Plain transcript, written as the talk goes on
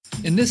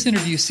In this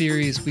interview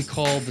series we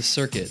call The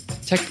Circuit,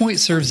 TechPoint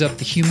serves up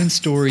the human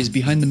stories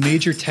behind the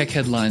major tech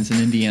headlines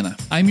in Indiana.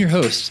 I'm your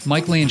host,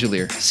 Mike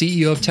Langelier,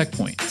 CEO of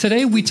TechPoint.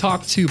 Today we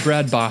talk to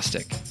Brad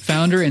Bostic,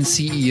 founder and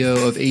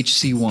CEO of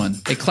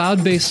hc1, a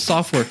cloud-based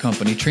software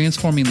company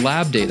transforming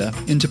lab data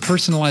into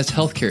personalized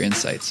healthcare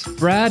insights.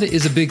 Brad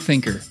is a big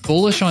thinker,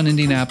 bullish on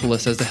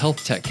Indianapolis as the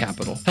health tech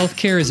capital.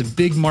 Healthcare is a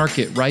big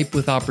market ripe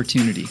with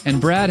opportunity, and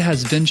Brad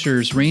has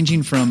ventures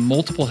ranging from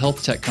multiple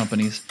health tech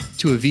companies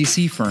to a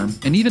VC firm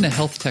and even a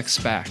health tech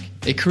SPAC.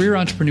 A career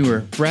entrepreneur,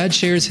 Brad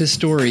shares his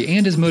story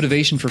and his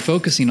motivation for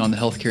focusing on the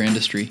healthcare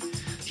industry.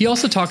 He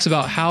also talks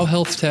about how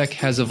health tech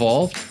has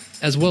evolved,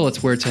 as well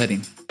as where it's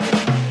heading.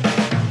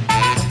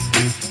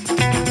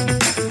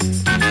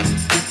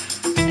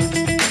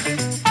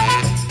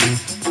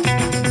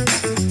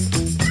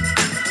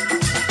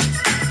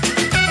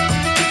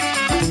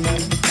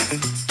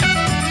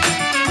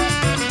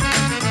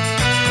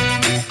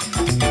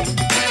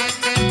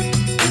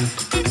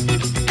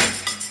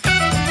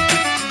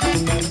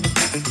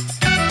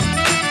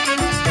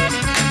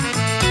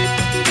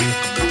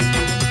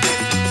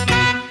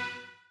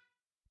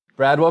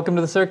 Brad, welcome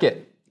to The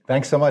Circuit.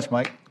 Thanks so much,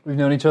 Mike. We've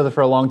known each other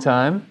for a long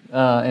time,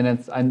 and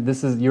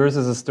yours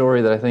is a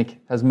story that I think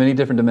has many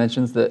different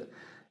dimensions that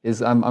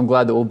I'm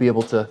glad that we'll be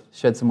able to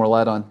shed some more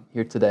light on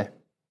here today.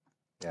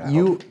 Yeah,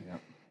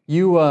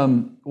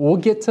 We'll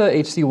get to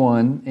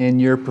hc1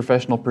 and your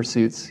professional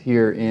pursuits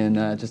here in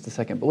just a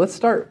second, but let's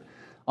start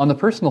on the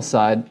personal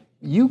side.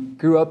 You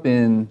grew up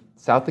in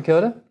South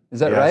Dakota. Is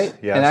that right?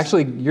 Yes. And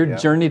actually, your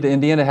journey to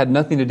Indiana had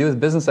nothing to do with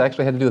business. It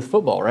actually had to do with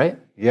football, right?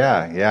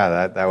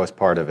 Yeah, that was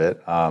part of it.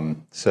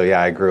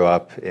 I grew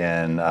up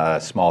in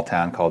a small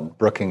town called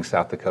Brookings,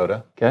 South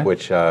Dakota,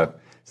 which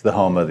is the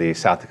home of the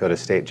South Dakota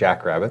State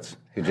Jackrabbits,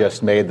 who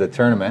just made the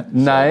tournament.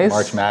 Nice. So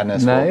March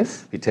Madness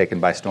will be taken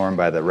by storm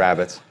by the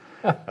Rabbits.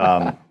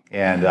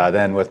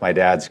 Then with my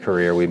dad's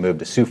career, we moved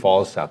to Sioux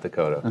Falls, South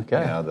Dakota.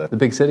 Okay, the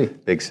big city.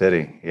 Big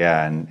city,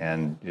 yeah,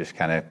 and just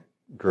kind of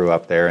grew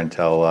up there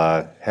until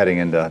heading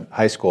into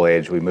high school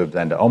age. We moved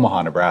then to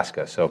Omaha,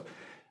 Nebraska. So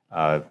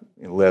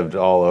lived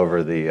all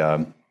over the,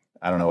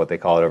 I don't know what they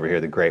call it over here,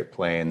 the Great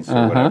Plains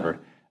or whatever.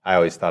 I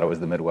always thought it was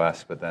the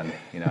Midwest, but then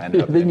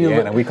ended up in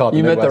Indiana. We call it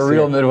the Midwest. You met the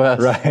real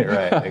Midwest.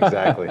 Right,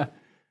 exactly.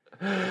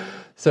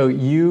 So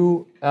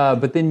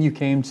then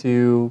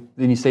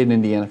you stayed in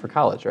Indiana for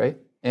college, right?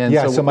 And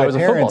so my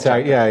parents,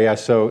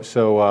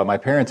 So my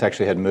parents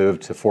actually had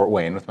moved to Fort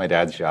Wayne with my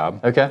dad's job.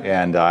 Okay.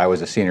 And I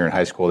was a senior in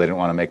high school. They didn't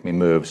want to make me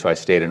move, so I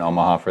stayed in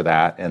Omaha for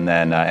that, and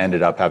then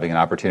ended up having an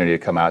opportunity to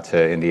come out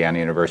to Indiana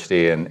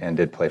University and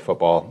did play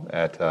football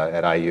at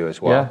IU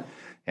as well. Yeah.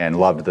 And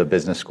loved the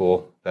business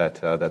school that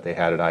they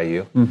had at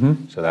IU.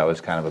 Mm-hmm. So that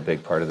was kind of a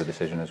big part of the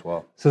decision as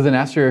well. So then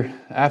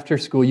after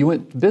school, you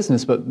went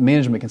business, but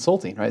management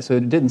consulting, right? So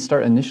it didn't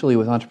start initially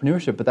with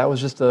entrepreneurship, but that was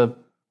just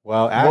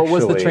Well, actually, what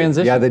was the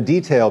transition? Yeah, the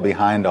detail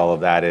behind all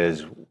of that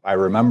is I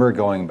remember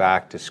going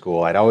back to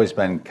school. I'd always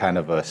been kind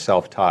of a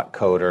self-taught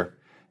coder,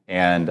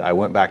 and I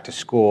went back to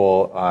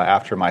school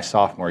after my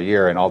sophomore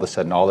year, and all of a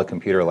sudden all the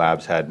computer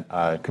labs had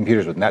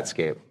computers with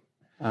Netscape,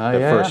 the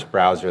first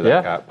browser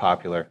that got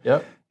popular.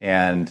 Yep.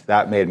 And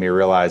that made me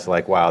realize,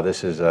 wow,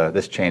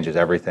 this changes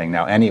everything.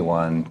 Now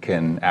anyone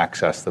can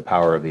access the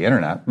power of the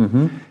internet.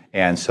 Mm-hmm.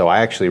 And so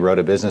I actually wrote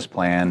a business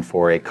plan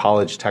for a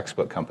college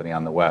textbook company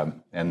on the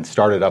web and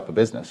started up a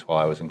business while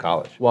I was in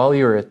college. While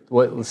you were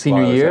at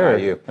senior year?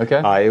 At IU.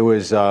 Okay. It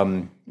was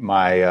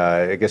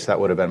I guess that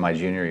would have been my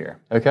junior year.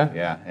 Okay.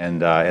 Yeah,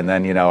 and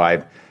then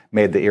I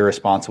made the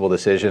irresponsible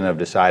decision of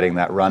deciding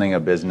that running a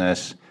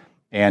business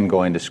and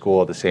going to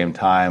school at the same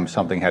time,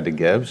 something had to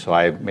give. So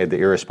I made the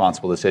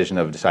irresponsible decision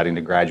of deciding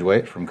to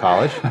graduate from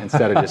college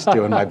instead of just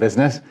doing my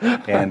business.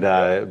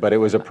 But it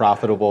was a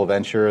profitable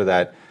venture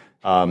that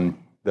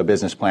the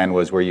business plan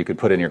was where you could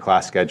put in your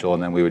class schedule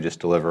and then we would just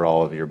deliver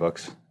all of your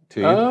books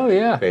to you. Oh,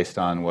 yeah. Based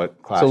on what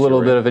class you were in. So a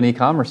little bit of an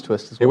e-commerce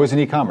twist as well. It was an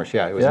e-commerce,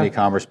 yeah. It was an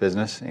e-commerce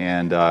business.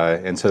 And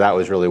so that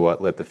was really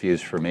what lit the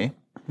fuse for me.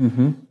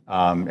 Mm-hmm.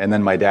 And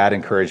then my dad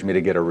encouraged me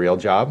to get a real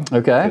job.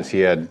 Okay. Because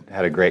he had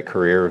a great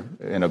career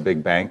in a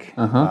big bank.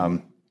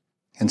 And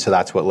so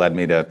that's what led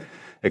me to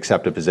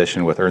accept a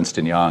position with Ernst &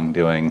 Young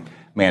doing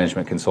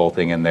management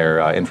consulting in their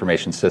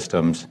information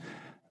systems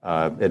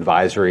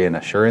advisory and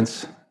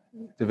assurance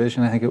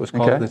division, I think it was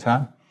called at the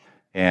time.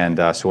 And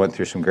so went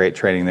through some great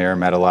training there,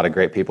 met a lot of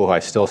great people who I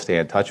still stay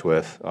in touch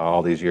with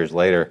all these years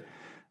later.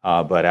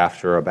 But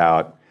after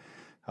about,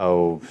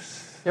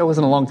 it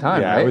wasn't a long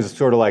time, right? It was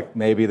sort of like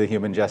maybe the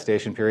human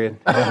gestation period.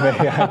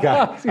 I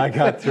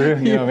got through,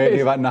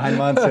 maybe about 9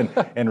 months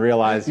and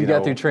realized, you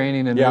got through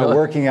training and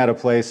working at a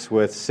place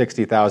with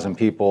 60,000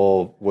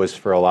 people was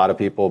for a lot of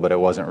people, but it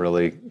wasn't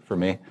really for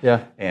me.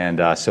 Yeah.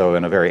 And so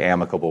in a very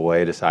amicable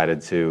way,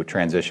 decided to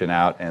transition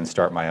out and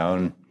start my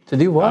own. To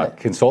do what?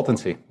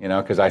 Consultancy,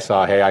 because I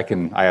saw, hey,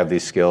 I have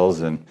these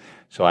skills, and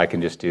so I can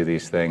just do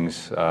these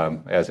things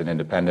as an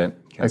independent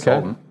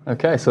consultant.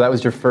 Okay. So that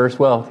was your first,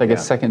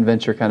 second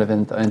venture kind of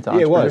into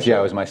entrepreneurship. It was. Yeah,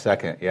 it was my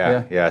second.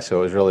 Yeah. So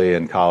it was really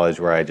in college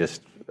where I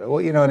just well,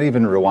 and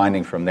even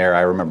rewinding from there,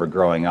 I remember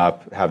growing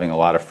up having a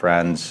lot of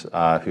friends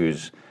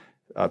whose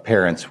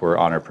parents were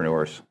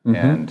entrepreneurs.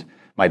 And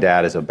my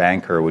dad, as a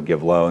banker, would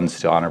give loans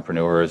to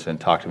entrepreneurs and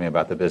talk to me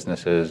about the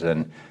businesses.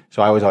 And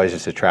so I was always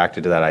just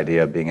attracted to that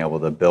idea of being able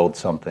to build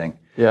something.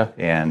 Yeah.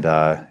 And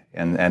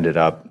ended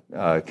up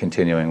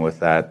continuing with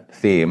that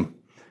theme.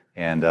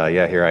 And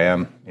here I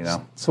am.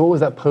 So what was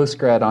that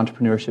post-grad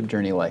entrepreneurship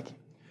journey like?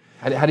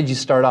 How did you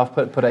start off?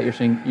 Put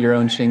out your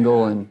own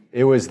shingle and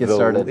get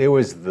started? It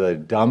was the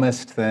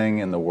dumbest thing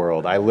in the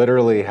world. I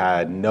literally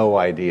had no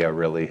idea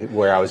really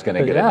where I was going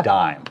to get a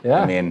dime.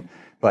 Yeah.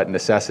 But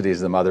necessity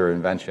is the mother of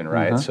invention,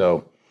 right?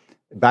 So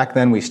back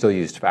then we still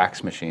used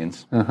fax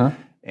machines,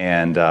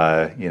 and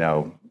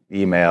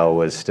email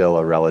was still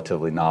a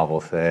relatively novel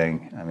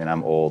thing.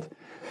 I'm old.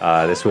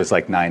 This was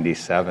like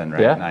 97,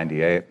 right? Yeah.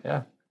 98.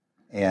 Yeah.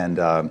 And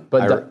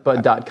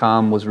but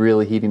 .com was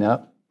really heating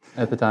up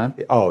at the time?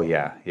 Oh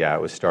yeah,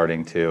 it was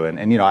starting to,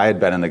 and I had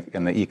been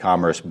in the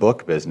e-commerce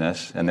book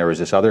business, and there was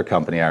this other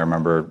company I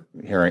remember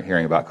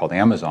hearing about called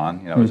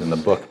Amazon. It was in the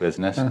book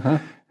business,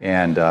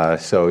 and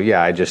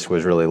I just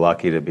was really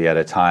lucky to be at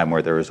a time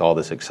where there was all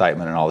this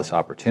excitement and all this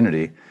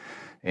opportunity,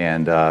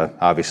 and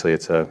obviously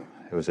it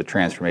was a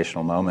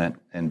transformational moment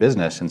in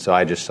business, and so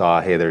I just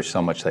saw, hey, there's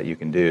so much that you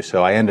can do.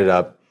 So I ended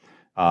up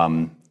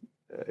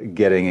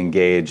getting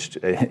engaged,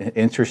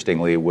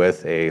 interestingly,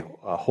 with a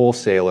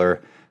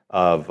wholesaler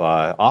of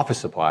office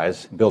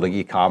supplies, building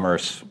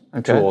e-commerce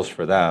tools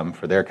for them,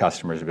 for their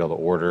customers to be able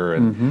to order.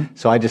 And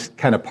so I just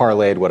kind of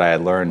parlayed what I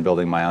had learned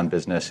building my own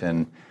business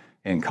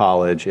in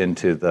college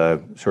into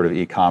the sort of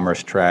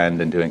e-commerce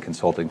trend and doing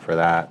consulting for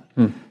that.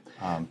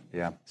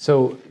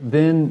 So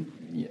then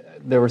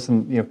there were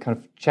some kind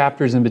of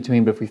chapters in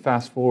between, but if we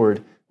fast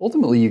forward,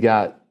 ultimately you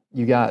got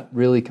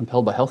really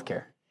compelled by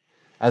healthcare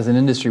as an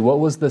industry. What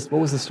was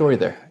the story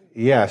there?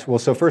 Yes. Well,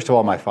 so first of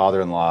all, my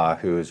father-in-law,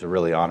 who is a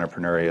really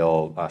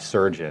entrepreneurial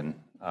surgeon,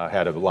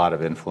 had a lot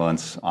of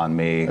influence on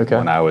me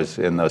when I was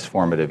in those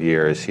formative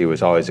years. He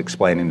was always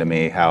explaining to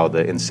me how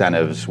the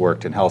incentives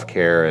worked in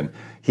healthcare, and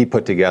he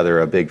put together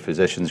a big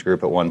physicians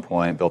group at one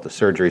point, built a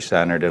surgery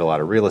center, did a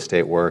lot of real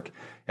estate work,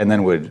 and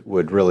then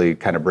would really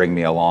kind of bring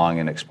me along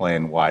and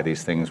explain why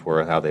these things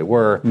were how they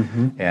were,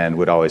 and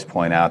would always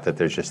point out that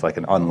there's just like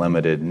an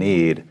unlimited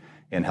need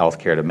in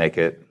healthcare to make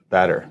it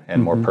better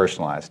and more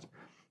personalized.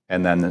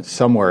 And then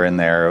somewhere in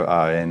there,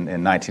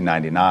 in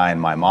 1999,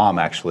 my mom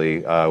actually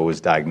was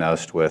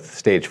diagnosed with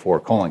stage 4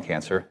 colon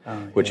cancer,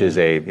 which is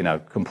a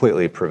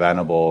completely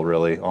preventable,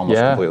 really almost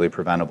completely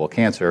preventable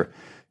cancer.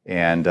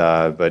 And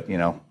but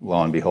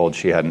lo and behold,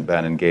 she hadn't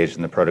been engaged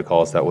in the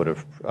protocols that would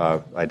have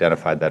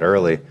identified that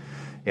early.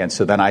 And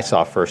so then I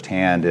saw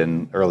firsthand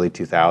in early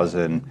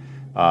 2000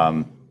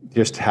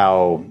 just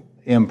how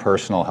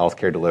impersonal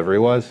healthcare delivery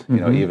was.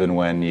 Even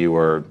when you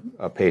were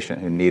a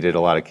patient who needed a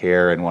lot of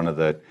care in one of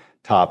the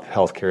top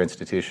healthcare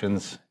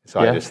institutions. So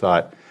I just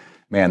thought,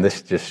 man,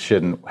 this just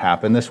shouldn't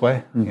happen this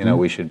way.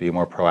 We should be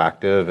more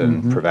proactive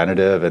and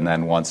preventative. And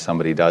then once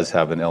somebody does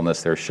have an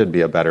illness, there should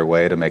be a better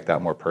way to make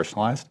that more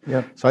personalized.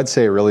 So I'd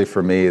say really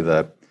for me,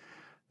 the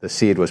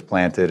seed was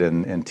planted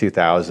in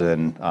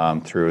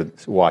 2000 through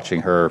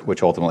watching her,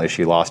 which ultimately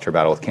she lost her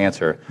battle with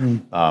cancer.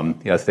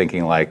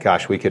 Thinking like,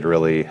 gosh, we could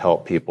really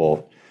help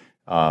people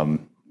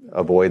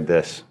avoid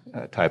this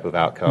type of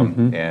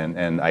outcome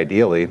and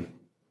ideally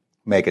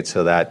make it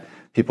so that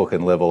people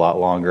can live a lot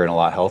longer and a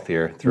lot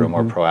healthier through a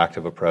more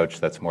proactive approach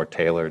that's more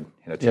tailored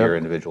to your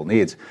individual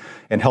needs.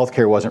 And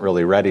healthcare wasn't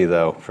really ready,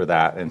 though, for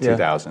that in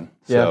 2000.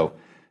 So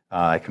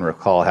I can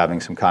recall having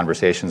some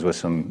conversations with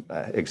some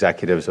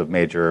executives of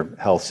major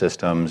health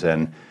systems,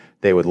 and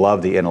they would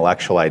love the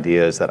intellectual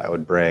ideas that I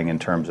would bring in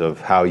terms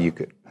of how you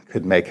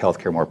could make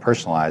healthcare more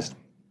personalized.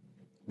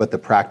 But the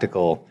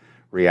practical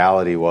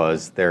reality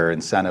was their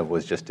incentive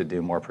was just to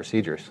do more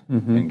procedures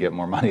and get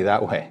more money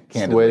that way.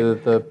 It's the way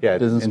that the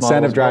business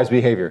incentive drives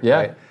behavior.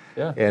 Right?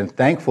 And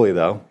thankfully,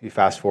 though, you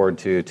fast forward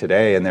to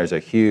today, and there's a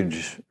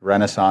huge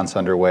renaissance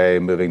underway,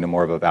 moving to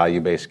more of a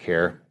value-based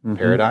care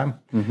paradigm,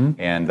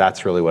 and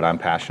that's really what I'm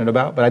passionate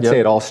about. But I'd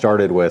say it all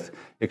started with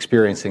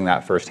experiencing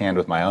that firsthand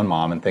with my own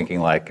mom and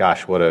thinking like,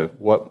 gosh,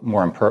 what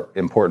more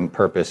important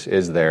purpose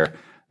is there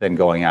than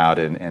going out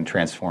and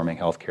transforming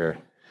healthcare?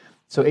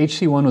 So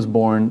hc1 was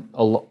born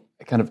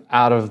kind of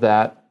out of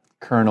that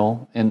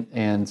kernel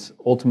and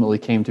ultimately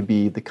came to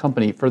be the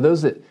company. For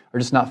those that are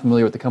just not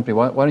familiar with the company,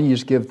 why don't you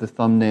just give the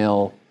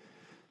thumbnail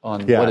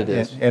on what it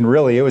is? And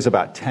really, it was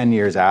about 10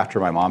 years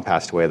after my mom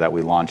passed away that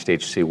we launched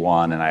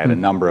hc1, and I had a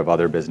number of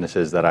other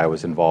businesses that I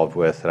was involved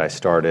with that I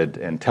started,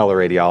 and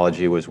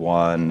teleradiology was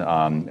one,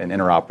 an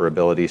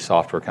interoperability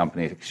software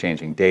company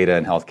exchanging data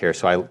in healthcare.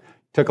 So I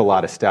took a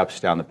lot of steps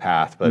down the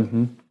path, but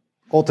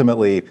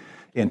ultimately,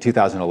 in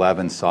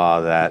 2011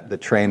 saw that the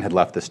train had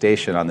left the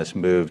station on this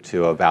move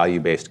to a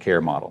value-based care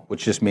model,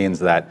 which just means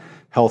that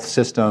health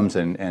systems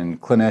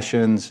and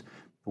clinicians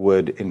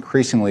would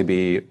increasingly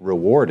be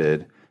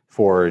rewarded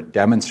for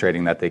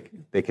demonstrating that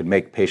they could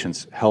make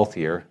patients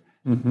healthier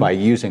by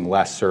using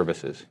less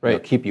services,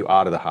 Right. keep you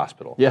out of the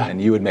hospital, Yeah.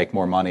 and you would make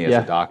more money as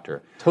a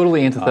doctor.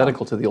 Totally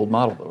antithetical to the old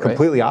model, though, right?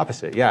 Completely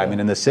opposite, yeah. I mean,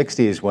 in the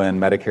 60s, when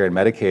Medicare and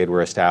Medicaid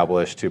were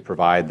established to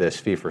provide this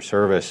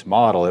fee-for-service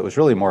model, it was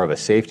really more of a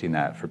safety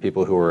net for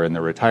people who were in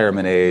the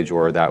retirement age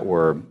or that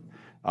were,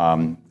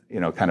 kind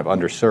of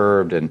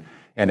underserved,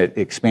 and it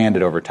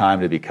expanded over time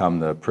to become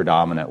the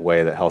predominant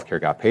way that healthcare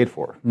got paid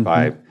for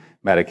by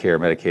Medicare,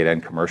 Medicaid,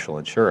 and commercial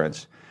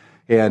insurance.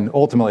 And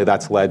ultimately,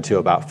 that's led to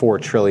about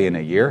 $4 trillion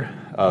a year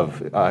of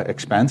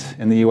expense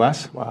in the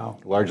U.S. Wow.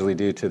 Largely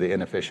due to the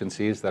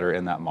inefficiencies that are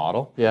in that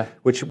model, Yeah.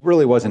 which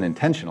really wasn't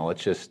intentional.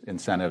 It's just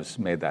incentives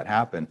made that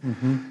happen.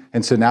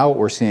 And so now what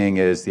we're seeing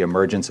is the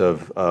emergence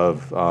of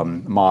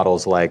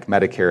models like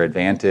Medicare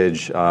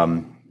Advantage.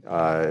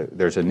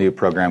 There's a new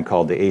program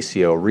called the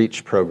ACO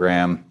REACH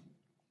program,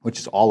 which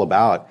is all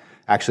about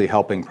actually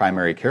helping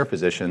primary care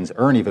physicians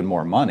earn even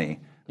more money,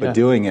 but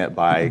doing it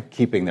by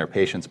keeping their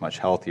patients much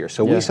healthier.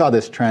 So we saw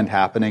this trend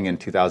happening in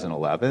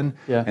 2011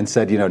 and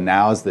said,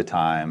 now's the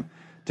time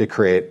to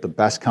create the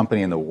best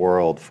company in the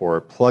world for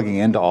plugging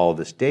into all of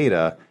this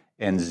data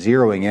and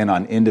zeroing in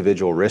on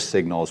individual risk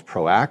signals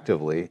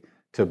proactively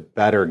to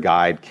better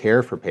guide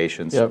care for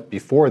patients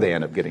before they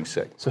end up getting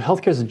sick. So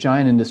healthcare is a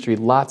giant industry,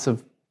 lots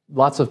of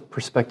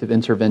prospective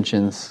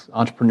interventions,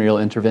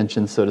 entrepreneurial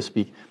interventions, so to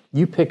speak.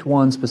 You picked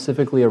one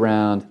specifically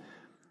around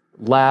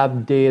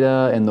lab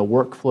data and the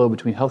workflow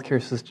between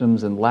healthcare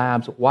systems and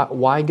labs.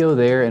 Why go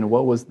there, and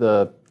what was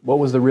the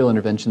real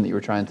intervention that you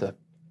were trying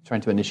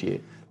to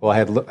initiate? Well, I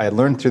had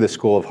learned through the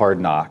School of Hard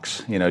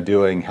Knocks,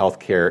 doing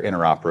healthcare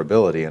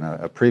interoperability in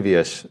a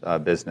previous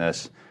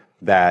business,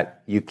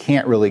 that you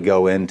can't really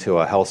go into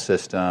a health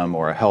system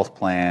or a health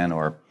plan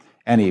or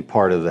any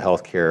part of the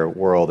healthcare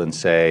world and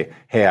say,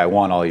 hey, I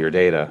want all your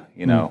data,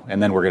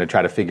 and then we're going to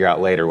try to figure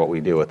out later what we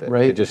do with it.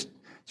 Right. It's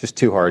just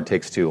too hard,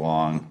 takes too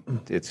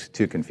long, it's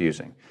too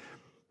confusing.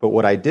 But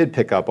what I did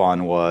pick up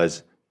on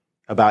was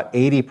about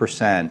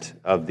 80%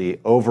 of the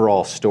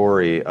overall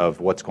story of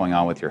what's going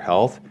on with your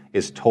health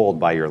is told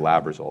by your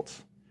lab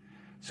results.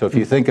 So if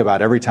you think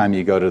about every time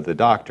you go to the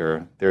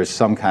doctor, there's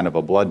some kind of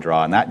a blood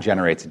draw, and that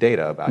generates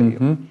data about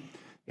you.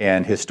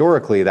 And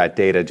historically, that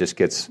data just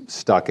gets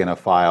stuck in a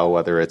file,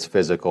 whether it's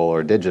physical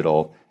or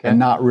digital, and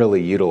not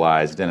really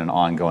utilized in an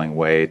ongoing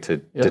way to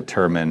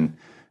determine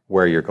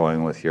where you're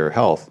going with your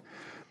health.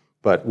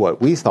 But what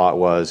we thought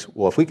was,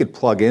 well, if we could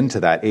plug into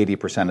that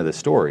 80% of the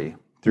story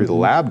through the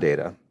lab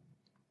data,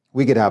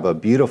 we could have a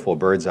beautiful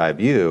bird's eye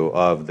view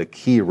of the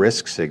key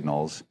risk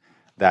signals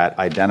that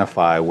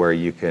identify where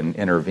you can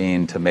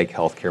intervene to make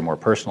healthcare more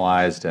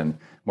personalized and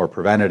more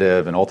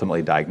preventative and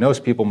ultimately diagnose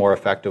people more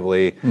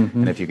effectively.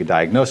 And if you could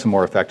diagnose them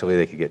more effectively,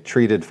 they could get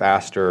treated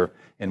faster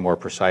in more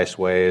precise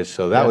ways.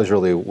 So that was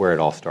really where it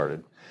all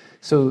started.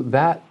 So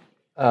that,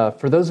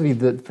 for those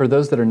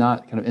that are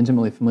not kind of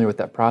intimately familiar with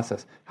that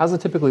process, how does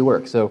it typically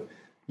work? So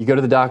you go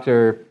to the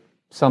doctor,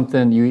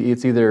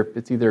 it's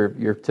either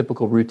your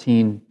typical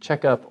routine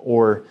checkup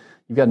or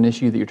you've got an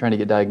issue that you're trying to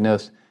get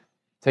diagnosed.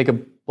 Take a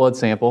blood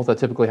sample, that's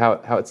typically how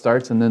it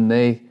starts, and then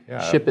they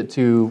ship it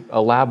to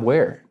a lab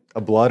where?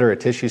 A blood or a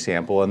tissue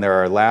sample, and there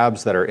are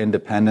labs that are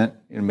independent,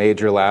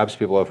 major labs.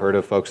 People have heard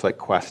of folks like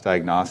Quest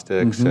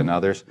Diagnostics and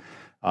others.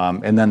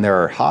 And then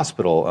there are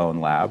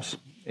hospital-owned labs,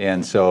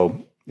 and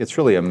so it's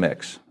really a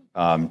mix.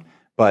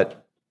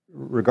 But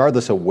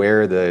regardless of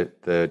where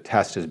the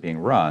test is being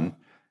run,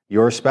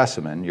 your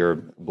specimen, your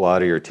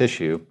blood or your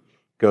tissue,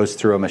 goes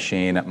through a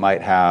machine. It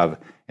might have,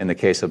 in the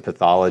case of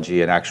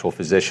pathology, an actual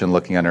physician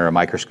looking under a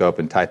microscope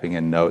and typing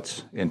in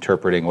notes,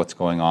 interpreting what's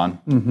going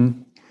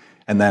on.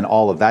 And then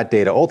all of that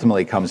data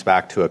ultimately comes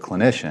back to a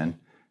clinician,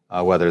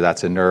 whether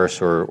that's a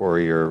nurse or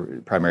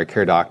your primary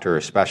care doctor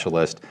or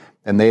specialist,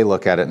 and they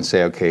look at it and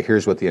say, okay,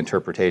 here's what the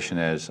interpretation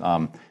is.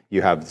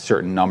 You have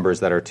certain numbers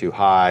that are too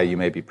high, you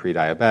may be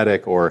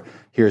pre-diabetic, or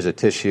here's a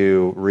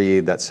tissue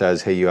read that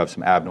says, hey, you have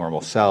some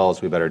abnormal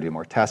cells, we better do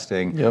more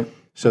testing.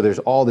 So there's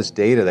all this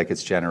data that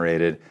gets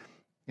generated.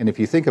 And if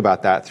you think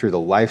about that through the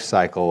life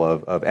cycle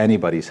of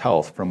anybody's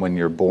health, from when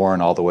you're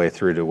born all the way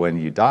through to when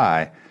you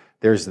die,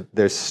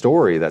 there's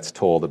story that's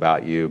told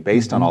about you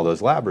based on all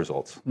those lab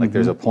results. Like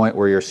there's a point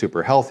where you're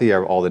super healthy,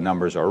 all the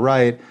numbers are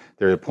right.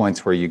 There are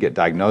points where you get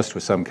diagnosed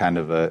with some kind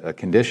of a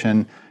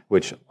condition,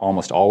 which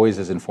almost always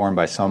is informed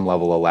by some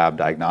level of lab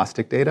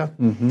diagnostic data.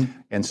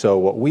 And so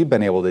what we've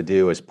been able to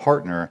do is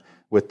partner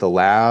with the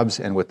labs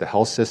and with the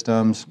health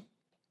systems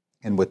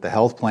and with the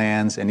health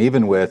plans and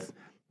even with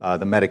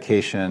the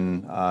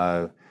medication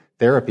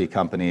therapy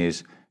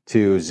companies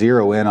to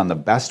zero in on the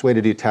best way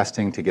to do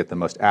testing to get the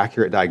most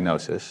accurate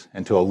diagnosis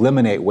and to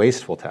eliminate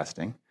wasteful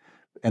testing,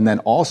 and then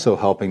also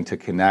helping to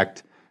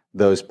connect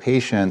those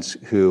patients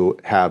who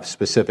have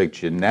specific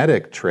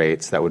genetic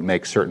traits that would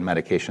make certain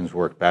medications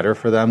work better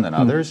for them than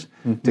others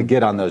to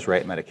get on those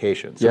right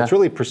medications. So it's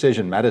really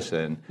precision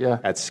medicine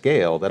at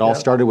scale that all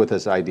started with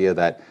this idea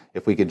that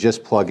if we could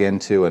just plug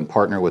into and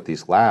partner with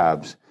these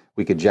labs,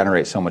 we could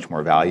generate so much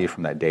more value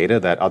from that data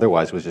that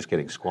otherwise was just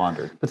getting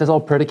squandered. But that's all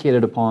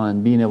predicated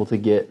upon being able to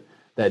get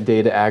that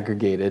data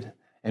aggregated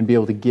and be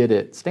able to get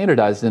it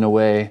standardized in a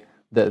way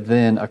that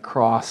then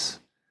across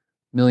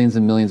millions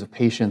and millions of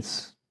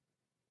patients,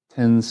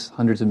 tens,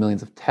 hundreds of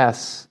millions of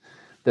tests,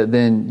 that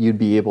then you'd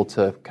be able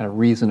to kind of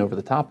reason over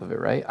the top of it,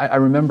 right? I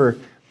remember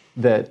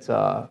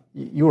that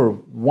you were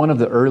one of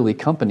the early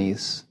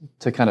companies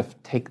to kind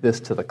of take this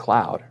to the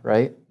cloud,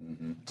 right?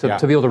 Mm-hmm.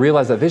 To be able to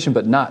realize that vision,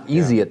 but not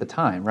easy at the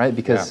time, right?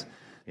 Because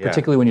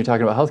particularly when you're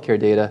talking about healthcare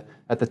data,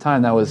 at the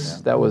time that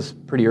was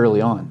pretty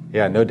early on.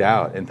 Yeah, no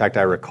doubt. In fact,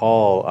 I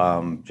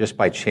recall just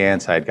by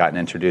chance I had gotten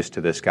introduced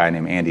to this guy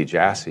named Andy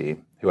Jassy,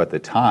 who at the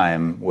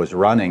time was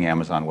running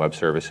Amazon Web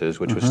Services,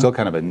 which was still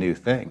kind of a new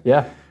thing.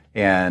 Yeah.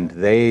 And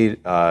they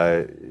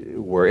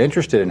were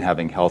interested in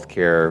having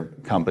healthcare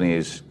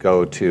companies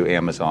go to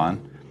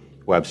Amazon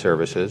Web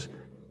Services,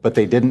 but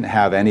they didn't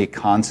have any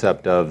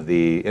concept of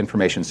the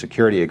information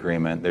security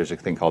agreement. There's a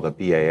thing called a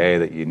BAA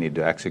that you need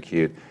to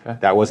execute. Okay.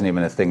 That wasn't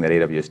even a thing that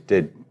AWS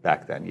did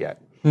back then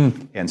yet.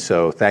 And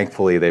so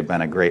thankfully they've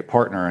been a great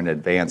partner and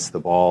advanced the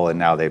ball, and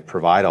now they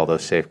provide all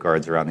those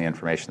safeguards around the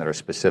information that are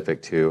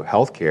specific to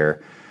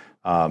healthcare.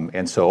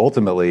 And so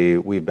ultimately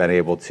we've been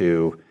able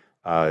to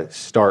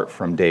start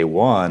from day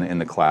one in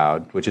the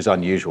cloud, which is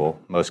unusual.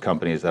 Most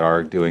companies that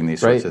are doing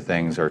these sorts of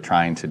things are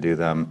trying to do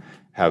them,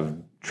 have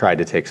tried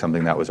to take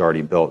something that was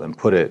already built and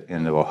put it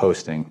into a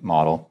hosting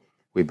model.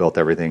 We built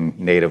everything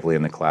natively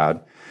in the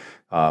cloud.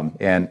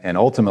 And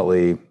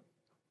ultimately,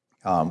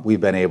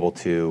 we've been able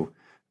to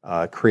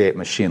create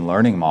machine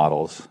learning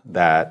models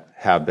that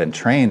have been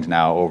trained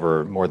now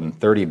over more than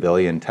 30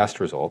 billion test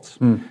results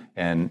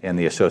and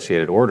the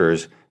associated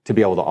orders to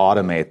be able to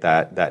automate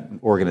that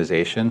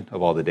organization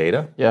of all the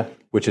data,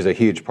 which is a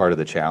huge part of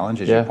the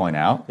challenge, as you point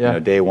out. You know,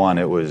 day one,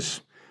 it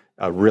was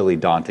a really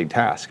daunting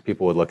task.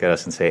 People would look at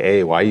us and say,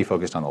 hey, why are you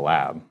focused on the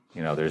lab?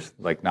 You know, there's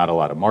like not a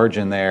lot of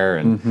margin there,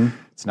 and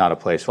it's not a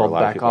place where a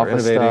lot of people are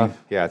innovating.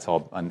 Stuff. Yeah, it's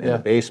all in the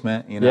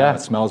basement. You know, it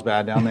smells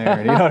bad down there.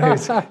 And, you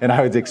know, and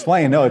I would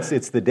explain, no,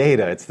 it's the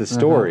data, it's the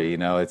story. You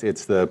know,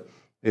 it's the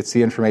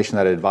information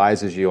that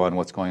advises you on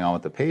what's going on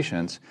with the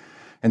patients.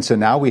 And so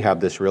now we have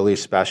this really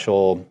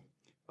special,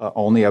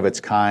 only of its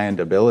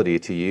kind ability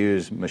to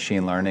use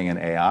machine learning and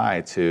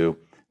AI to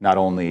not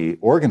only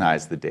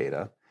organize the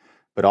data,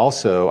 but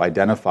also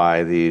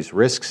identify these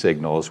risk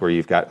signals where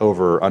you've got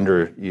over or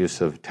under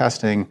use of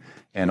testing,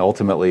 and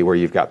ultimately where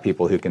you've got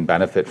people who can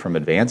benefit from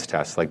advanced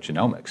tests like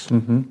genomics.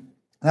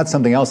 That's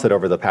something else that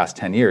over the past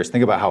 10 years,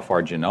 think about how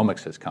far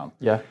genomics has come.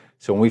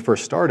 So when we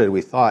first started, we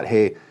thought,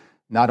 hey,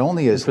 not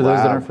only is for those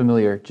that aren't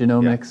familiar,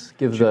 genomics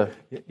gives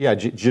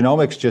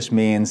genomics just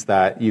means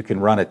that you can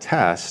run a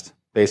test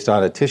based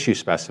on a tissue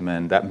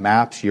specimen that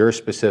maps your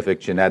specific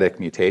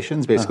genetic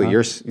mutations, basically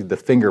the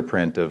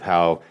fingerprint of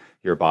how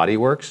your body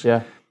works.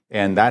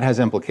 And that has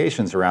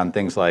implications around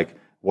things like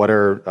what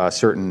are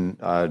certain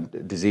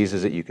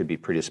diseases that you could be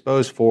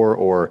predisposed for,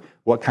 or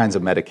what kinds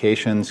of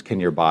medications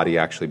can your body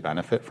actually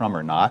benefit from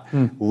or not.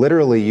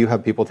 Literally, you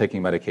have people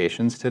taking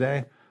medications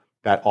today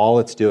that all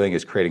it's doing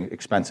is creating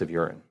expensive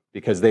urine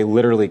because they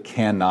literally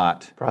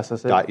cannot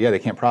process it. They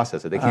can't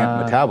process it. They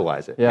can't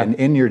metabolize it. And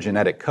in your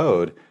genetic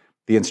code,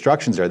 the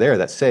instructions are there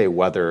that say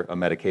whether a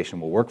medication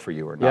will work for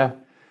you or not.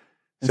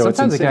 And so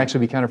sometimes it can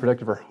actually be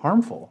counterproductive or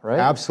harmful, right?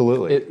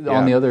 Absolutely.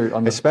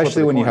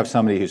 Especially when you have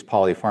somebody who's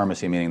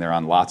polypharmacy, meaning they're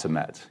on lots of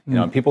meds. You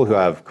know, and people who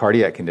have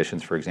cardiac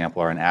conditions, for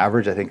example, are on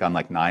average, I think, on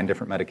like 9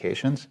 different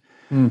medications.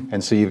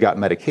 And so you've got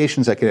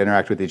medications that can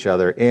interact with each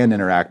other and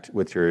interact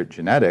with your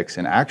genetics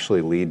and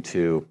actually lead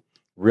to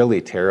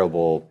really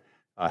terrible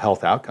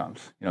health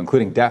outcomes, you know,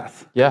 including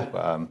death.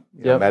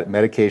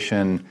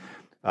 Medication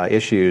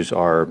issues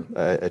are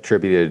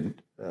attributed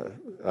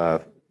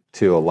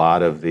to a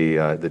lot of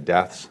the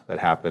deaths that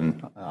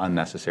happen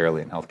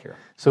unnecessarily in healthcare.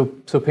 So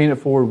paying it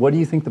forward, what do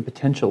you think the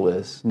potential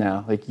is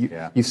now? Like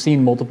you've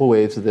seen multiple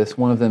waves of this.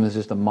 One of them is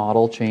just a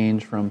model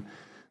change from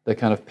the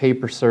kind of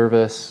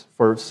pay-per-service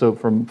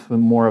from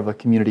more of a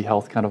community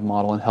health kind of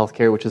model in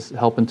healthcare, which is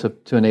helping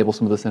to enable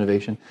some of this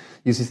innovation.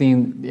 You've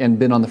seen and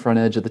been on the front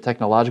edge of the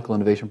technological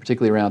innovation,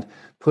 particularly around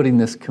putting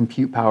this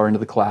compute power into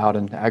the cloud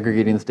and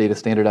aggregating this data,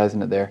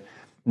 standardizing it there.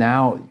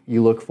 Now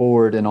you look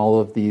forward and all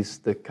of the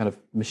kind of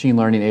machine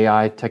learning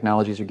AI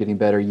technologies are getting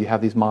better. You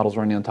have these models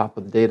running on top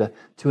of the data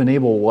to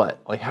enable what?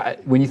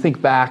 Like when you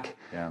think back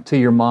to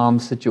your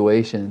mom's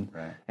situation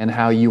and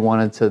how you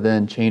wanted to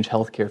then change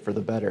healthcare for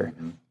the better,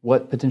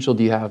 what potential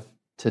do you have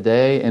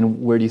today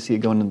and where do you see it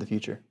going in the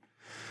future?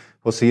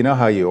 Well, so you know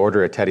how you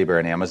order a teddy bear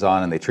on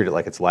Amazon and they treat it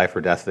like it's life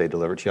or death, they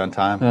deliver it to you on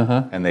time,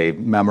 and they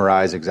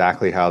memorize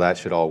exactly how that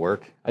should all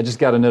work? I just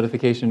got a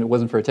notification. It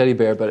wasn't for a teddy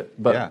bear,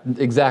 but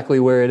exactly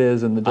where it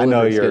is in the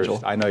delivery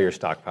schedule. I know you're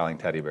stockpiling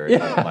teddy bears.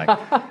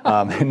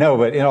 No,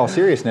 but in all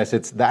seriousness,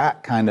 it's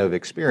that kind of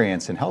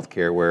experience in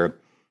healthcare where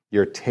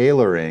you're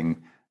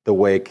tailoring the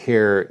way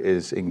care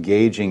is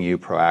engaging you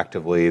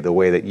proactively, the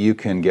way that you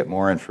can get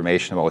more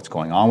information about what's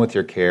going on with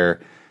your care,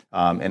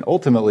 and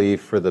ultimately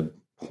for the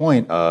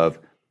point of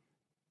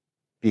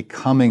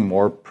becoming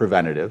more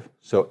preventative.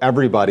 So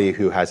everybody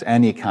who has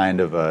any kind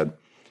of a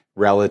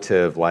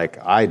relative like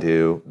I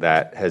do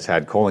that has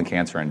had colon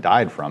cancer and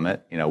died from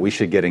it, we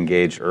should get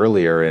engaged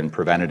earlier in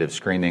preventative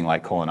screening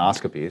like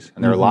colonoscopies.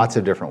 And there are lots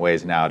of different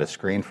ways now to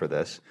screen for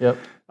this. Yep.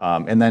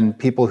 And then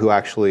people who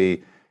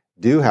actually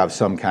do have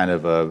some kind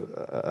of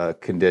a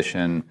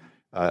condition,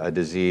 a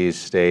disease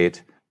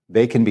state,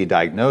 they can be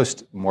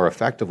diagnosed more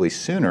effectively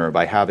sooner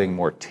by having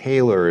more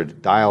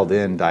tailored,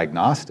 dialed-in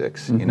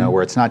diagnostics,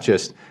 where it's not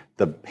just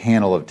the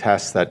panel of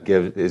tests that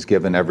is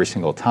given every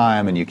single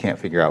time and you can't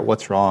figure out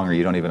what's wrong or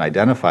you don't even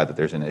identify that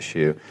there's an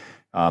issue.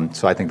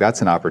 So I think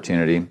that's an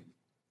opportunity.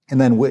 And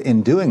then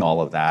in doing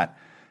all of that,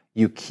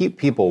 you keep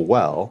people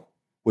well,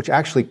 which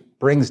actually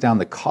brings down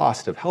the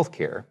cost of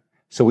healthcare.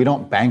 So we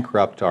don't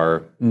bankrupt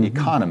our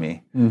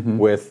economy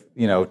with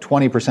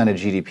 20% of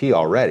GDP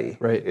already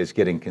is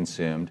getting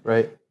consumed,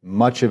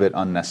 much of it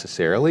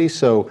unnecessarily.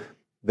 So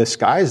the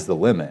sky's the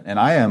limit. And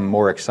I am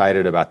more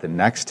excited about the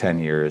next 10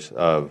 years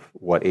of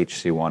what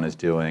hc1 is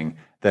doing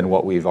than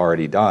what we've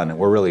already done. And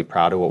we're really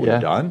proud of what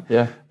we've done.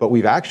 Yeah. But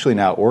we've actually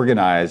now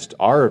organized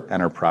our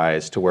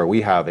enterprise to where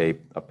we have a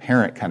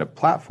parent kind of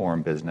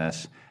platform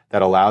business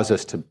that allows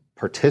us to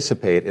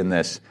participate in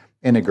this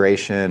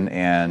integration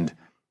and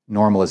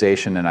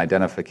normalization and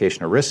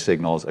identification of risk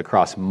signals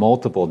across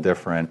multiple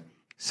different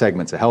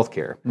segments of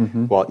healthcare.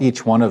 While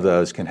each one of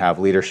those can have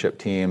leadership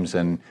teams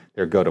and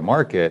their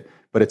go-to-market,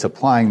 but it's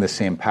applying the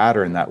same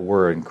pattern that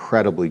we're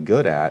incredibly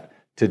good at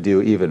to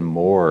do even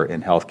more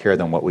in healthcare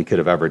than what we could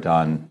have ever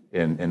done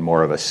in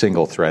more of a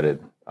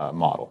single-threaded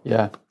model.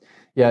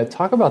 Yeah.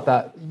 Talk about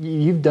that.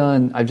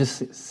 I've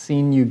just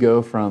seen you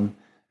go from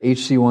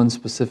hc1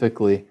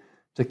 specifically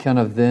to kind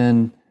of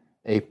then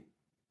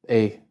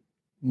a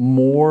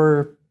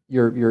more,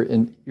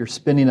 you're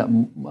spinning up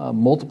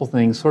multiple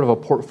things, sort of a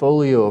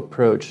portfolio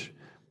approach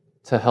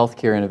to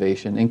healthcare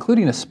innovation,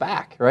 including a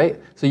SPAC,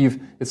 right? So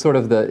it's sort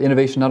of the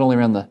innovation not only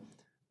around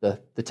the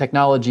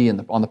technology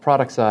and on the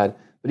product side,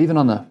 but even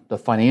on the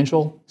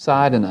financial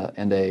side and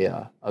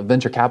a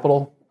venture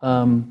capital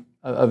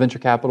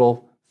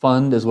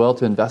fund as well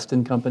to invest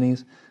in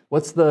companies.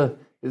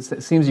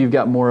 It seems you've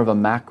got more of a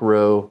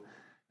macro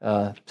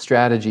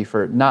strategy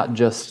for not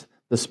just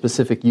the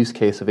specific use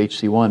case of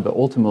hc1, but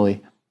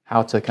ultimately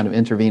how to kind of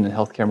intervene in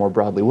healthcare more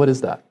broadly. What is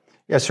that?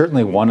 Yeah,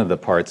 certainly one of the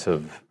parts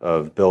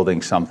of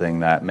building something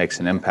that makes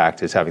an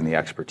impact is having the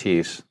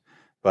expertise,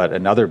 but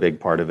another big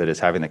part of it is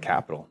having the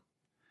capital.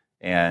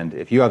 And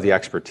if you have the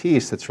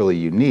expertise that's really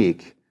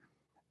unique,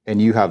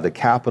 and you have the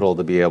capital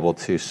to be able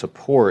to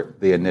support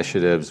the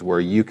initiatives where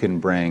you can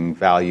bring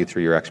value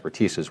through your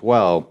expertise as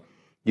well,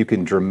 you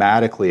can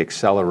dramatically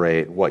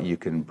accelerate what you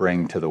can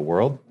bring to the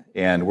world.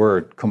 And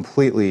we're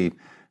completely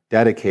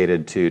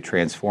dedicated to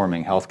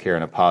transforming healthcare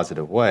in a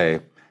positive way,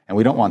 and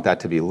we don't want that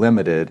to be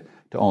limited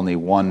to only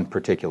one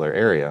particular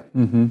area.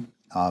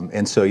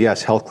 And so,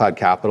 yes, Health Cloud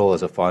Capital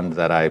is a fund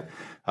that I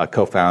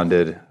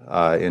co-founded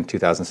in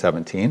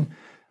 2017,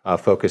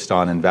 focused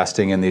on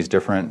investing in these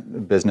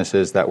different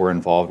businesses that we're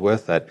involved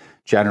with, that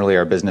generally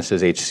our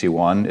businesses,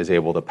 hc1, is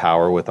able to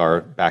power with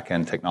our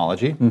back-end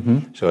technology.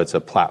 So it's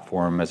a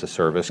platform as a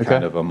service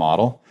kind of a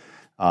model.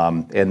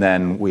 And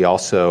then we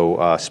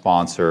also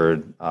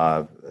sponsored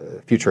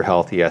Future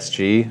Health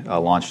ESG,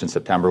 launched in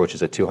September, which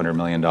is a $200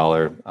 million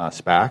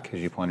SPAC,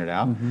 as you pointed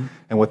out.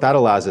 And what that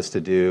allows us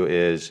to do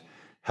is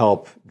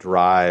help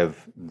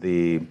drive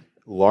the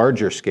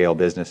larger scale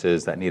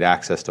businesses that need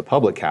access to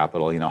public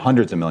capital,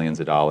 hundreds of millions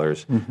of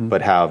dollars,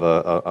 but have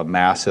a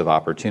massive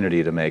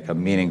opportunity to make a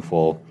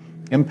meaningful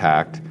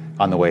impact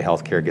on the way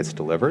healthcare gets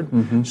delivered.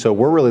 So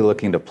we're really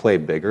looking to play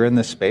bigger in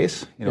this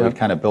space. We've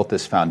kind of built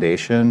this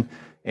foundation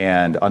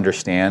and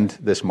understand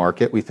this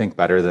market, we think,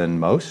 better than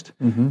most.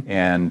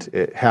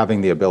 And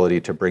having the ability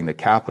to bring the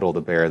capital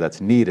to bear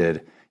that's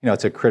needed,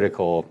 it's a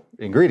critical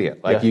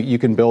ingredient. Like you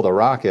can build a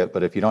rocket,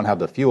 but if you don't have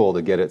the fuel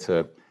to get it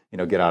to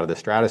get out of the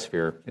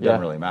stratosphere, it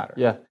doesn't really matter.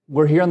 Yeah.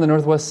 We're here on the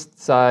northwest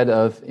side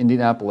of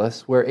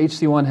Indianapolis, where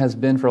hc1 has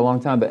been for a long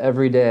time, but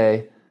every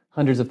day,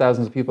 hundreds of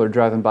thousands of people are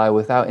driving by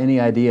without any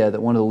idea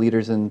that one of the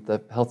leaders in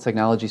the health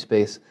technology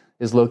space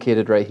is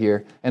located right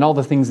here, and all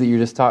the things that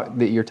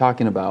you're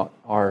talking about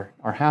are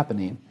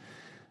happening.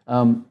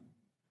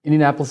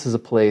 Indianapolis is a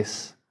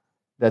place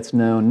that's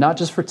known not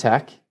just for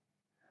tech,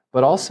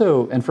 but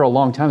also, and for a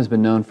long time, has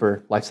been known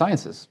for life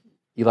sciences.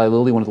 Eli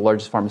Lilly, one of the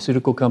largest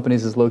pharmaceutical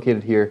companies, is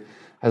located here,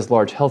 has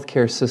large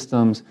healthcare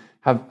systems,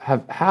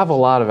 have a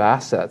lot of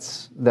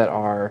assets that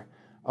are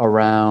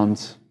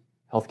around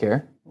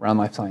healthcare, around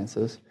life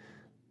sciences.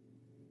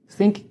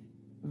 Think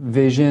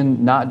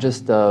vision not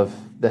just of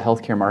the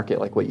healthcare market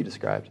like what you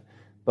described,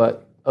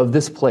 but of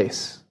this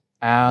place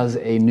as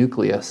a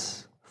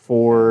nucleus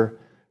for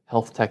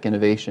health tech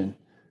innovation.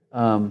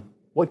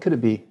 What could it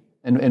be?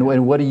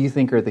 And what do you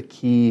think are the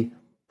key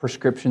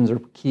prescriptions or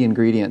key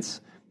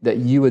ingredients that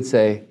you would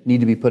say need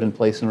to be put in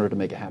place in order to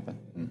make it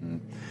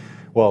happen?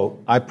 Well,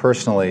 I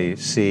personally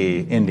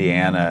see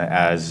Indiana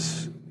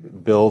as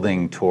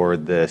building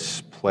toward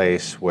this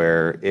place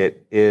where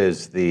it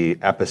is the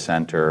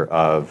epicenter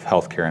of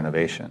healthcare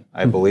innovation.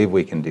 I believe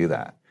we can do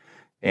that.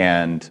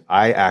 And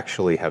I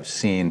actually have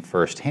seen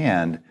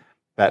firsthand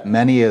that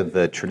many of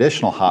the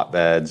traditional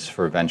hotbeds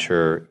for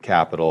venture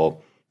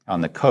capital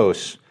on the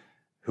coast,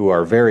 who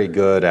are very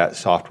good at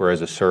software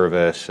as a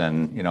service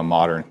and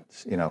modern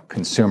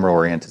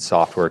consumer-oriented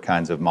software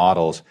kinds of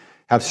models,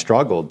 have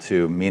struggled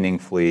to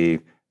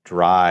meaningfully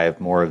drive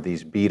more of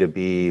these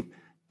B2B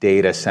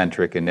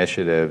data-centric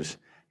initiatives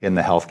in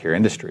the healthcare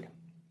industry.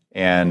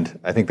 And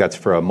I think that's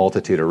for a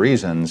multitude of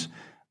reasons,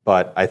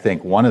 but I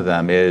think one of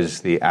them is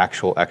the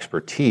actual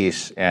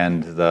expertise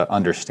and the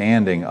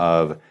understanding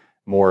of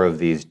more of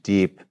these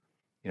deep,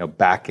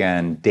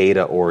 back-end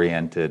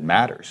data-oriented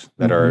matters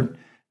that are,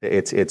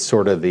 it's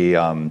sort of the,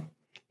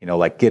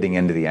 like getting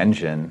into the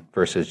engine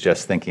versus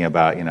just thinking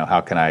about, how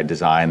can I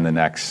design the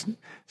next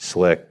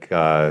slick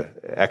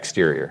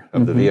exterior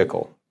of the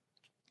vehicle.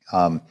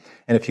 And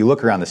if you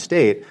look around the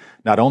state,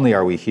 not only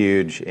are we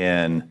huge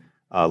in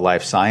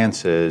life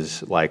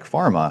sciences like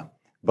pharma,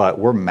 but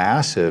we're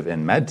massive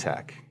in med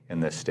tech in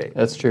this state.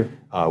 That's true.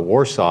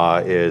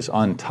 Warsaw is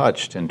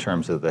untouched in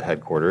terms of the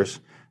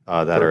headquarters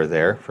that are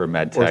there for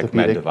med tech,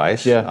 med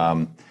device,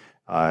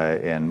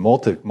 and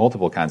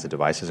multiple kinds of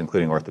devices,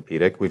 including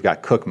orthopedic. We've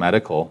got Cook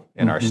Medical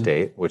in our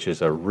state, which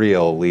is a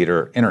real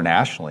leader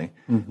internationally,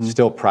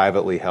 still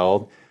privately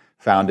held,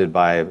 founded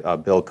by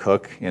Bill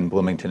Cook in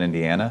Bloomington,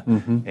 Indiana,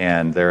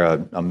 and they're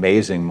an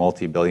amazing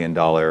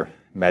multi-billion-dollar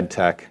med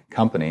tech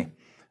company.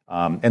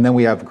 And then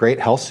we have great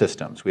health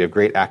systems. We have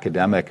great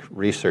academic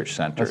research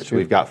centers.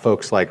 We've got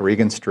folks like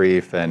Regan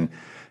Streif and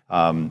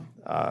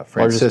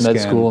Franciscan. Largest med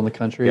school in the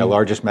country. Yeah,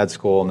 largest med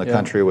school in the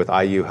country with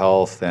IU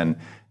Health. And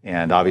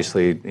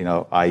obviously,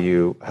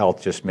 IU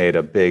Health just made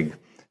a big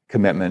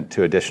commitment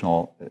to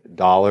additional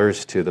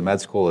dollars to the med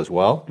school as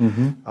well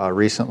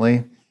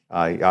recently.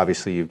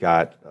 Obviously, you've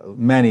got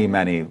many,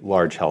 many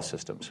large health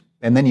systems.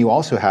 And then you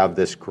also have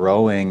this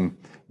growing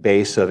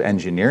base of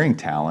engineering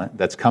talent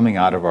that's coming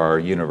out of our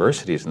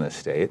universities in this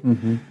state.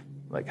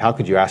 Like, how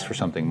could you ask for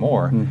something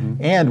more?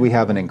 And we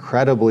have an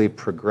incredibly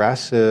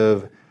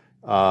progressive,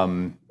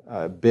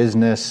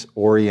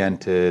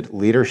 business-oriented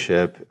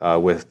leadership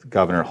with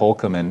Governor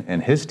Holcomb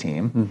and his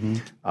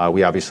team.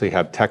 We obviously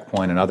have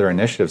TechPoint and other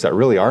initiatives that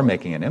really are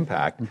making an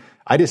impact.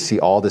 I just see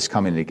all this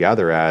coming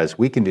together as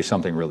we can do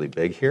something really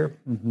big here.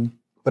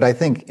 But I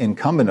think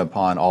incumbent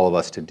upon all of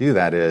us to do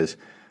that is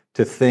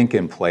to think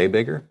and play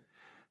bigger.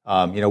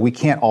 We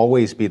can't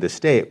always be the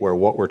state where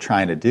what we're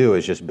trying to do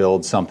is just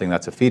build something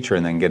that's a feature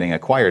and then getting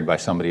acquired by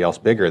somebody else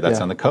bigger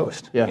that's on the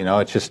coast.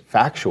 It's just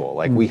factual.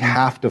 Like, we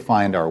have to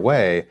find our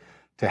way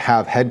to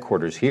have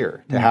headquarters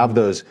here, to have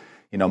those,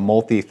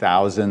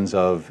 multi-thousands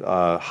of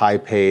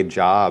high-paid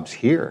jobs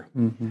here.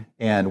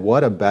 And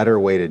what a better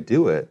way to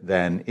do it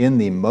than in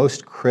the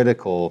most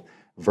critical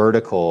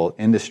vertical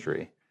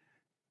industry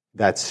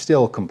that's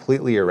still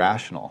completely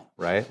irrational,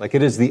 right? Like,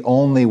 it is the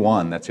only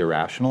one that's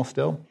irrational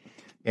still.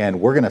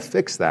 And we're going to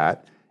fix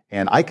that.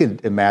 And I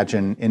could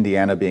imagine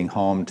Indiana being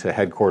home to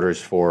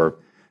headquarters for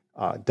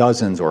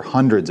dozens or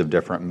hundreds of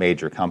different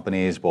major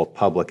companies, both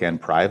public and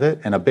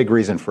private. And a big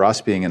reason for us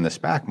being in the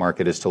SPAC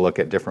market is to look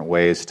at different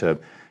ways to,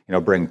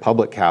 bring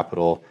public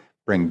capital,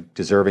 bring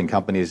deserving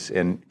companies,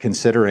 and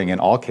considering in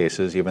all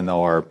cases, even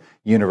though our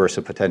universe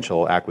of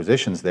potential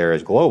acquisitions there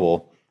is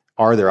global,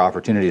 are there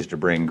opportunities to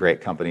bring great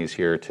companies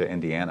here to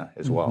Indiana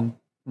as well?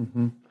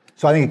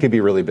 So I think it could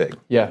be really big.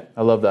 Yeah,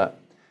 I love that.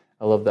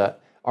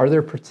 Are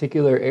there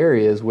particular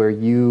areas where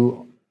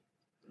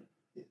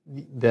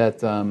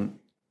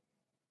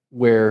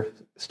where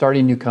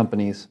starting new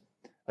companies,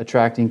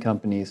 attracting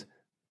companies,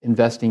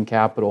 investing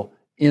capital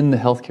in the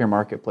healthcare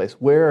marketplace,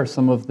 where are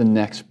some of the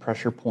next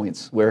pressure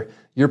points where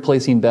you're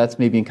placing bets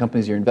maybe in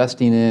companies you're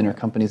investing in or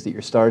companies that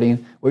you're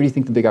starting? Where do you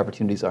think the big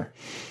opportunities are?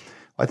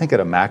 Well, I think at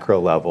a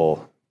macro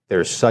level,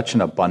 there's such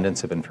an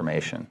abundance of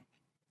information,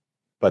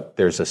 but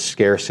there's a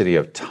scarcity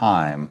of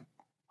time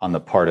on the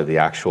part of the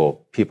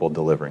actual people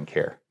delivering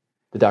care.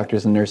 The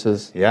doctors and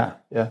nurses. Yeah.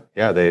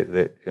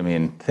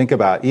 Think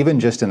about, even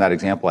just in that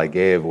example I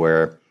gave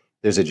where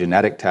there's a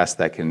genetic test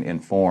that can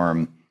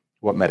inform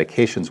what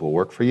medications will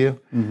work for you,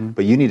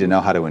 but you need to know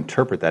how to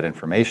interpret that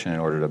information in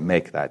order to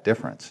make that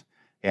difference.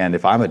 And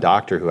if I'm a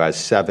doctor who has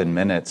 7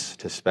 minutes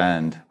to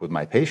spend with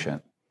my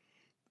patient,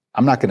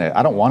 I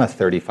don't want a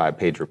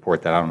 35-page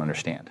report that I don't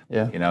understand.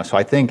 So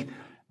I think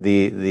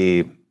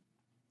the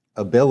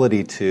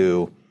ability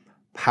to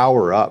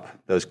power up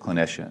those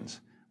clinicians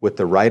with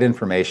the right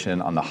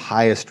information on the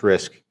highest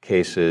risk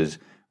cases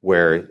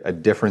where a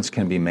difference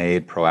can be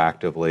made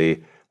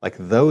proactively, like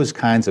those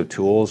kinds of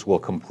tools will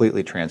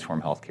completely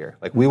transform healthcare.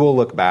 Like, we will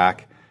look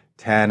back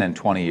 10 and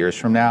 20 years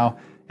from now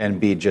and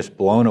be just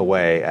blown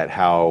away at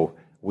how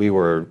we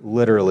were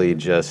literally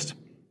just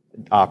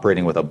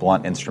operating with a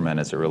blunt instrument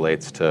as it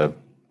relates to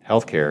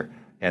healthcare,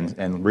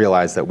 and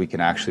realize that we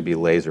can actually be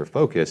laser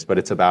focused, but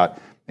it's about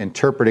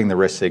interpreting the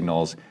risk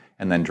signals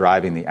and then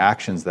driving the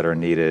actions that are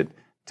needed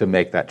to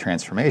make that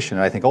transformation.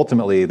 And I think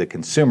ultimately the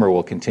consumer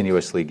will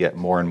continuously get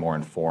more and more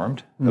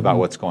informed about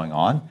what's going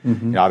on.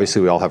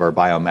 Obviously, we all have our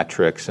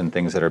biometrics and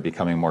things that are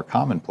becoming more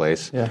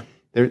commonplace.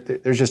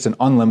 There's just an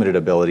unlimited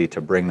ability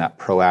to bring that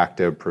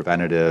proactive,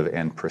 preventative,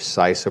 and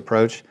precise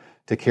approach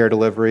to care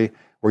delivery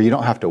where you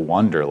don't have to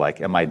wonder,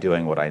 like, am I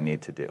doing what I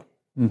need to do?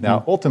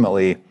 Now,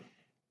 ultimately,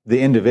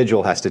 the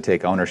individual has to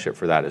take ownership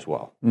for that as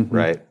well,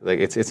 right? Like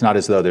it's not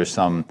as though there's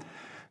some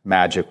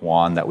magic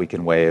wand that we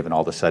can wave and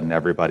all of a sudden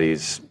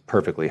everybody's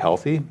perfectly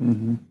healthy.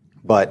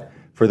 But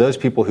for those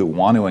people who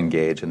want to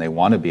engage and they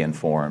want to be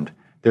informed,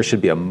 there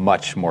should be a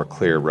much more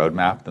clear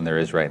roadmap than there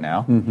is right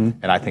now.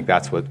 And I think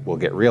that's what will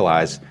get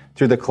realized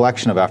through the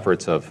collection of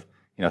efforts of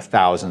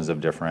thousands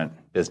of different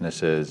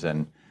businesses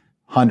and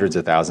hundreds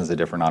of thousands of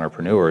different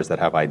entrepreneurs that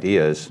have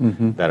ideas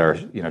that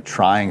are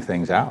trying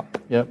things out.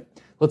 Yep.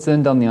 Let's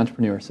end on the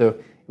entrepreneur. So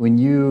when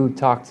you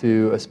talk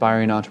to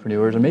aspiring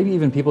entrepreneurs, or maybe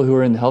even people who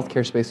are in the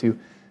healthcare space who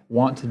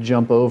want to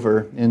jump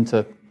over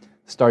into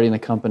starting a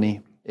company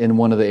in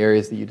one of the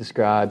areas that you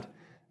described,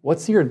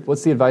 what's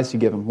the advice you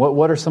give them?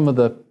 What are some of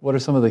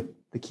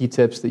the key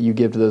tips that you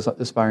give to those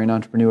aspiring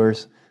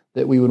entrepreneurs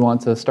that we would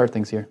want to start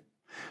things here?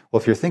 Well,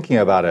 if you're thinking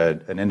about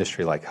an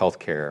industry like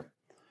healthcare,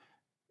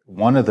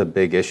 one of the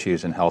big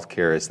issues in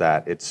healthcare is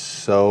that it's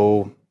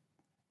so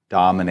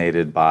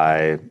dominated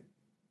by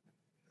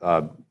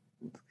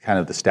kind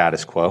of the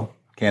status quo,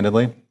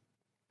 candidly,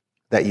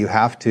 that you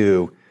have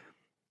to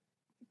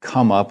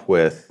come up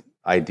with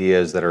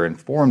ideas that are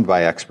informed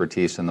by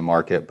expertise in the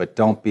market, but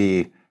don't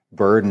be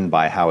burdened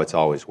by how it's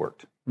always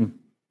worked.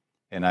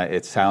 And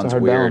it sounds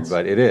weird,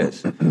 but it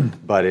is.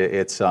 But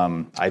it's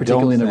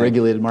particularly in a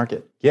regulated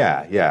market.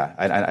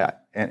 Yeah.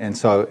 And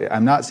so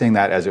I'm not saying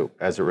that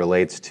as it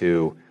relates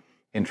to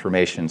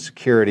information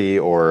security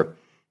or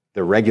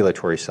the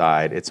regulatory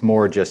side. It's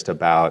more just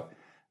about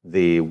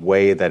the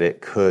way that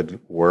it could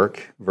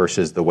work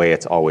versus the way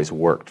it's always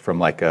worked from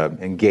like a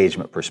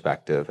engagement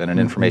perspective and an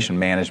information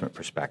management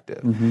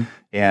perspective.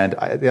 And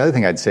the other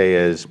thing I'd say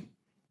is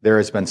there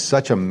has been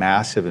such a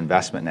massive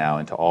investment now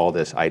into all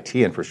this IT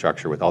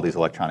infrastructure with all these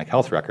electronic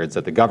health records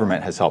that the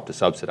government has helped to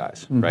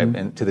subsidize, right?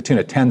 And to the tune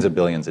of tens of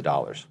billions of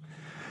dollars.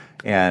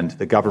 And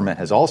the government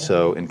has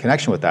also, in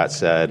connection with that,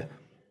 said,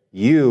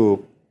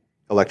 you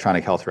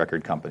electronic health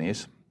record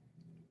companies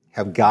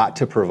have got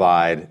to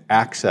provide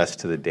access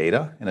to the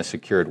data in a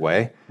secured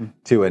way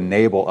to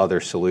enable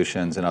other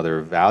solutions and other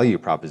value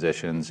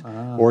propositions,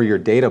 or you're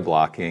data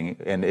blocking.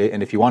 And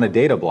if you want a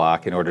data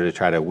block in order to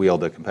try to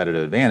wield a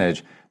competitive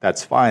advantage,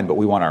 that's fine, but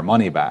we want our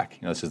money back.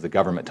 This is the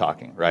government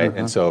talking, right?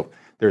 And so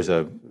there's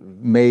a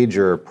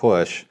major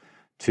push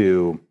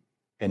to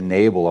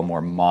enable a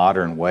more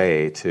modern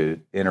way to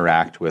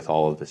interact with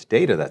all of this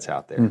data that's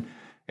out there.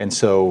 And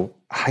so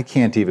I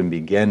can't even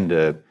begin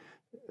to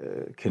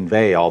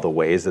convey all the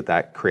ways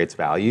that creates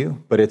value,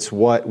 but it's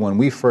when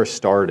I first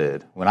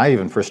started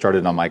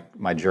on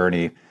my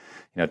journey,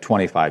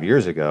 25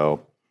 years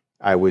ago,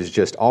 I was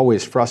just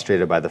always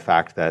frustrated by the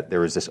fact that there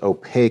was this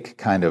opaque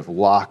kind of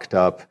locked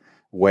up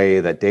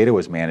way that data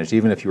was managed.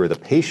 Even if you were the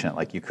patient,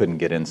 like you couldn't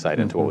get insight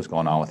into what was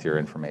going on with your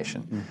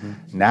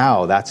information.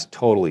 Now that's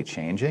totally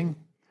changing.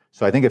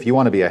 So I think if you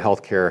want to be a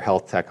healthcare,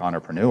 health tech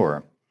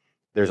entrepreneur,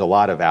 there's a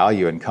lot of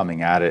value in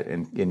coming at it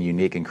in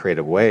unique and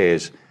creative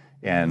ways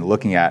and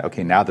looking at,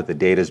 okay, now that the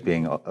data is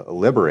being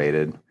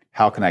liberated,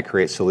 how can I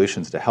create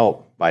solutions to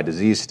help by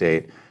disease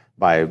state,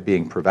 by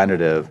being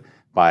preventative,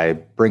 by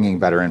bringing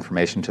better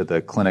information to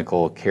the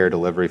clinical care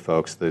delivery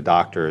folks, the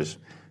doctors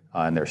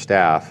and their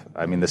staff.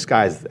 I mean, the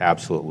sky's the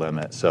absolute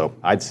limit. So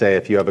I'd say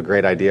if you have a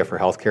great idea for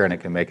healthcare and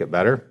it can make it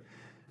better,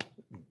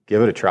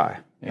 give it a try.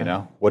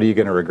 What are you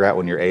going to regret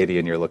when you're 80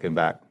 and you're looking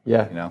back?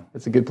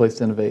 It's a good place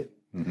to innovate.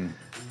 All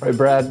right,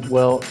 Brad,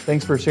 well,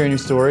 thanks for sharing your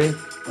story.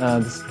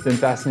 It's been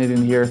fascinating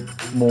to hear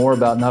more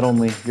about not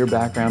only your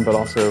background, but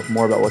also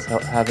more about what's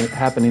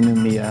happening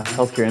in the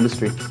healthcare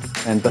industry.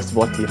 And best of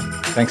luck to you.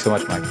 Thanks so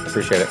much, Mike.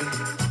 Appreciate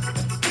it.